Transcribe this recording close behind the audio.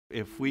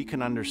If we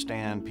can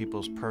understand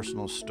people's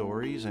personal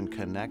stories and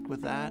connect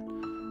with that,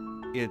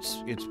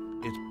 it's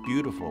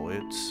beautiful,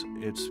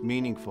 it's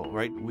meaningful,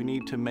 right? We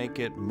need to make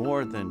it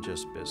more than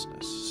just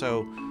business.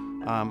 So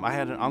I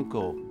had an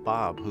uncle,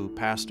 Bob, who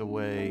passed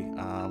away,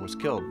 was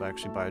killed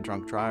actually by a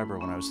drunk driver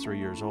when I was 3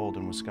 years old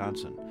in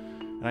Wisconsin.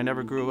 And I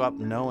never grew up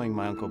knowing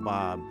my Uncle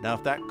Bob. Now,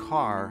 if that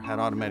car had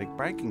automatic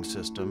braking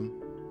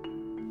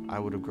system, I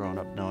would have grown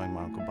up knowing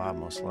my Uncle Bob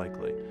most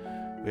likely.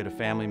 We had a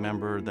family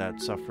member that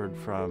suffered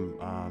from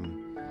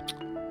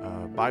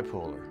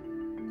bipolar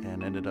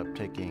and ended up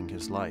taking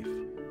his life.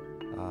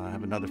 I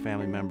have another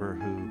family member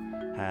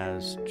who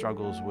has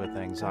struggles with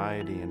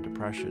anxiety and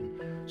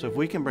depression. So if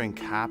we can bring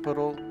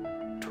capital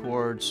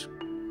towards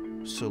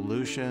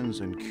solutions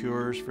and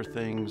cures for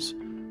things,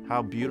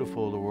 how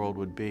beautiful the world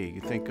would be.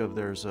 You think of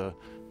there's a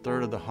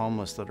third of the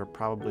homeless that are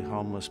probably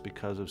homeless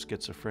because of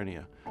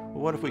schizophrenia.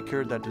 Well, what if we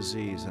cured that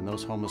disease and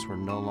those homeless were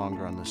no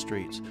longer on the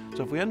streets?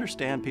 So if we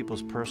understand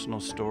people's personal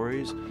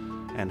stories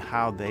and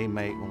how they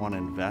may want to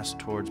invest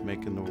towards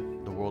making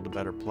the world a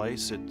better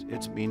place,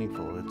 it's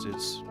meaningful.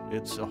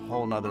 It's a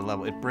whole nother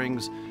level. It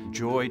brings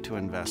joy to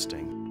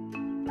investing.